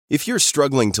If you're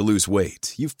struggling to lose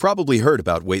weight, you've probably heard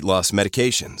about weight loss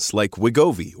medications like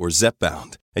Wegovy or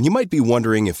Zepbound, and you might be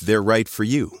wondering if they're right for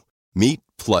you. Meet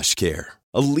PlushCare,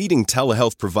 a leading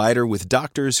telehealth provider with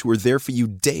doctors who are there for you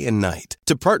day and night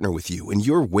to partner with you in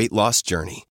your weight loss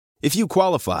journey. If you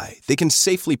qualify, they can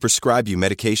safely prescribe you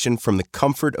medication from the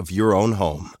comfort of your own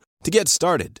home. To get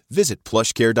started, visit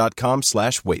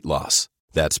plushcare.com/weightloss.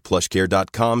 That's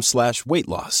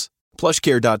plushcare.com/weightloss.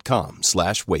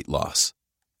 plushcare.com/weightloss.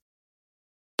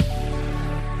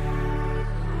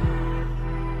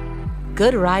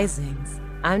 Good risings.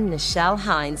 I'm Nichelle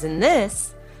Hines, and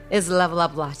this is Level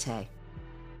Up Latte.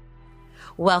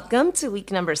 Welcome to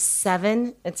week number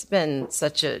 7. It's been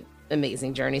such an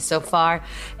amazing journey so far,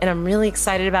 and I'm really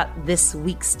excited about this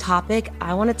week's topic.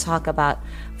 I want to talk about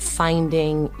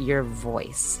finding your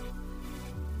voice.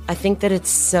 I think that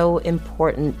it's so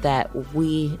important that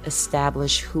we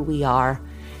establish who we are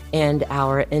and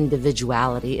our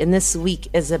individuality. And this week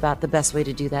is about the best way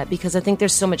to do that, because I think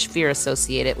there's so much fear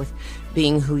associated with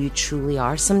being who you truly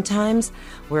are. Sometimes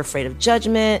we're afraid of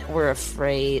judgment. We're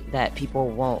afraid that people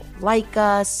won't like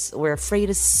us. We're afraid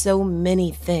of so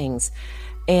many things.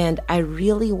 And I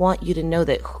really want you to know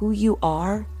that who you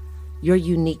are, your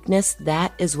uniqueness,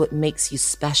 that is what makes you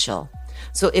special.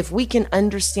 So if we can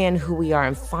understand who we are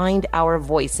and find our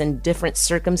voice in different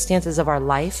circumstances of our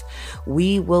life,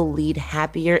 we will lead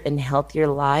happier and healthier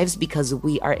lives because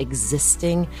we are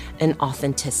existing in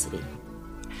authenticity.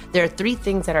 There are 3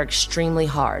 things that are extremely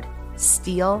hard: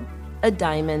 steal, a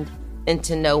diamond, and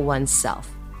to know oneself.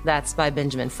 That's by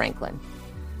Benjamin Franklin.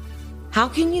 How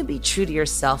can you be true to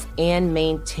yourself and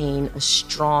maintain a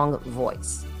strong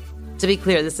voice? To be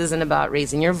clear, this isn't about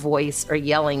raising your voice or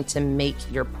yelling to make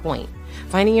your point.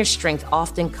 Finding your strength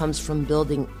often comes from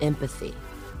building empathy.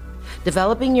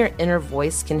 Developing your inner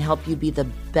voice can help you be the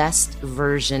best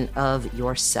version of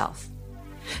yourself.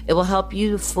 It will help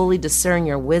you fully discern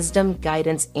your wisdom,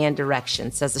 guidance, and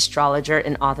direction, says astrologer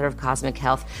and author of Cosmic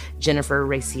Health, Jennifer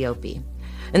Raciopi.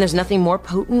 And there's nothing more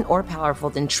potent or powerful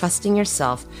than trusting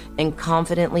yourself and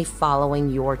confidently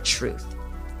following your truth.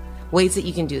 Ways that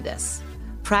you can do this.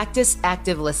 Practice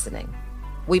active listening.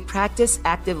 We practice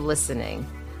active listening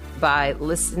by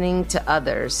listening to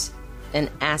others and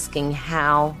asking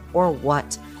how or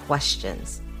what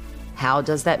questions. How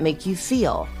does that make you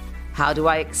feel? How do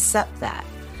I accept that?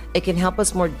 It can help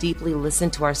us more deeply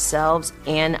listen to ourselves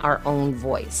and our own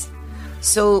voice.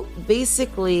 So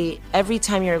basically, every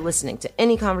time you're listening to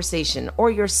any conversation or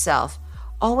yourself,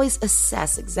 always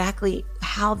assess exactly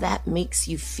how that makes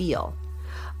you feel.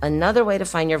 Another way to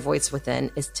find your voice within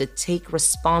is to take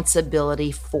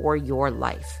responsibility for your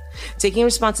life. Taking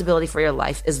responsibility for your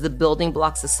life is the building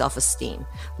blocks of self-esteem.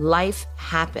 Life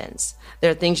happens.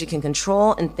 There are things you can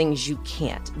control and things you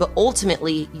can't. But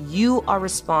ultimately, you are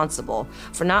responsible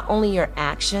for not only your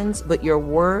actions, but your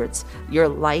words, your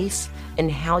life,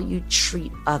 and how you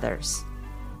treat others.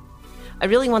 I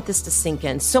really want this to sink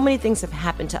in. So many things have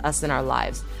happened to us in our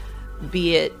lives,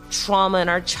 be it trauma in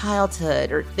our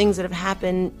childhood or things that have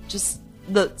happened just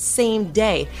the same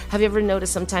day. Have you ever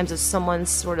noticed sometimes if someone's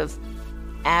sort of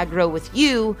aggro with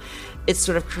you, it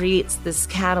sort of creates this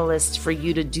catalyst for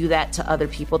you to do that to other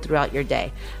people throughout your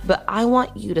day? But I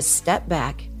want you to step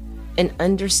back and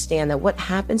understand that what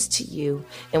happens to you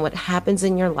and what happens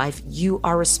in your life, you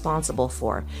are responsible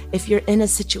for. If you're in a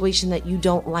situation that you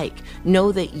don't like,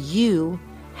 know that you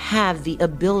have the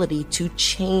ability to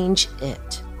change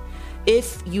it.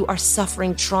 If you are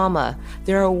suffering trauma,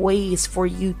 there are ways for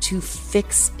you to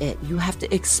fix it. You have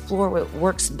to explore what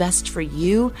works best for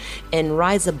you and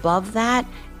rise above that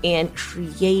and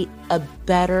create a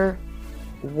better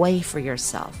way for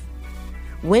yourself.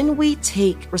 When we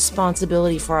take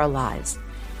responsibility for our lives,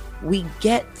 we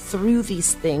get through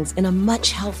these things in a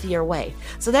much healthier way.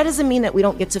 So that doesn't mean that we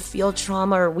don't get to feel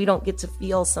trauma or we don't get to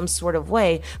feel some sort of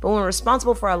way, but when we're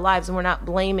responsible for our lives and we're not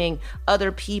blaming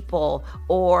other people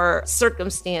or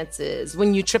circumstances,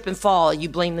 when you trip and fall, you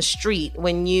blame the street.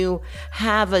 When you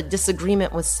have a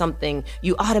disagreement with something,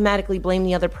 you automatically blame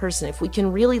the other person. If we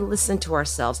can really listen to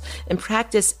ourselves and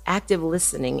practice active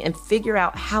listening and figure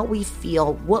out how we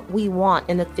feel, what we want,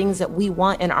 and the things that we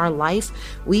want in our life,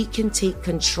 we can take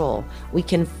control. We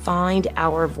can find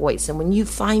our voice. And when you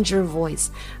find your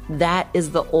voice, that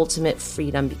is the ultimate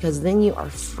freedom, because then you are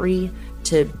free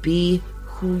to be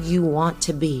who you want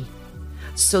to be.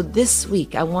 So this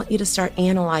week, I want you to start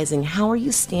analyzing, how are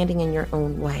you standing in your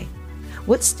own way?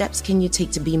 What steps can you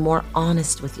take to be more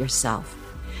honest with yourself?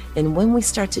 And when we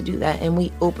start to do that and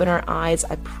we open our eyes,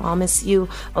 I promise you,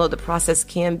 although the process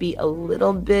can be a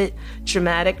little bit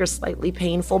traumatic or slightly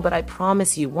painful, but I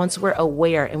promise you, once we're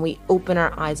aware and we open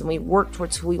our eyes and we work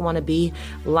towards who we want to be,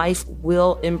 life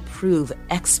will improve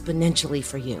exponentially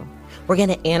for you. We're going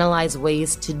to analyze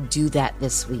ways to do that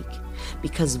this week,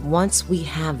 because once we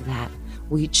have that,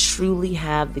 we truly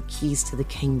have the keys to the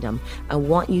kingdom. I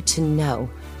want you to know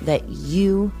that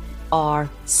you are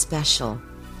special,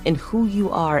 and who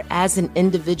you are as an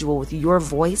individual with your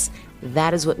voice,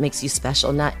 that is what makes you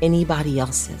special, not anybody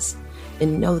else's.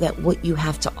 And know that what you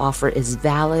have to offer is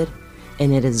valid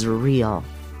and it is real.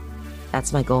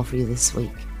 That's my goal for you this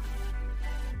week.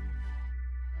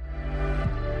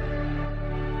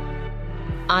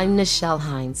 I'm Nichelle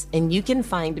Hines, and you can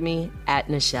find me at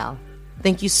Nichelle.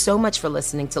 Thank you so much for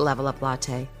listening to Level Up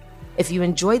Latte. If you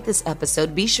enjoyed this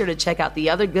episode, be sure to check out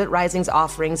the other Good Risings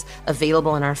offerings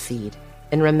available in our feed.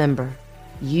 And remember,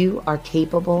 you are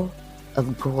capable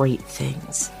of great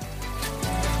things.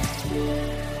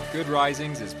 Good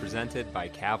Risings is presented by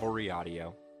Cavalry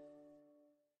Audio.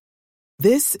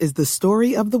 This is the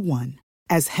story of the one.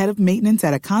 As head of maintenance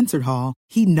at a concert hall,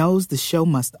 he knows the show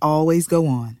must always go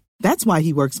on. That's why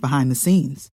he works behind the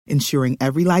scenes, ensuring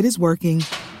every light is working,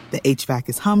 the HVAC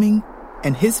is humming,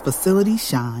 and his facility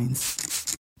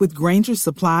shines. With Grainger's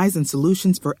supplies and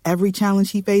solutions for every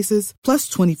challenge he faces, plus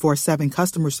 24/7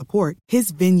 customer support, his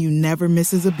venue never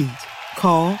misses a beat.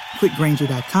 Call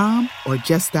quickgrainger.com or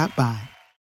just stop by.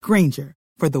 Grainger,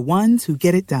 for the ones who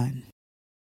get it done.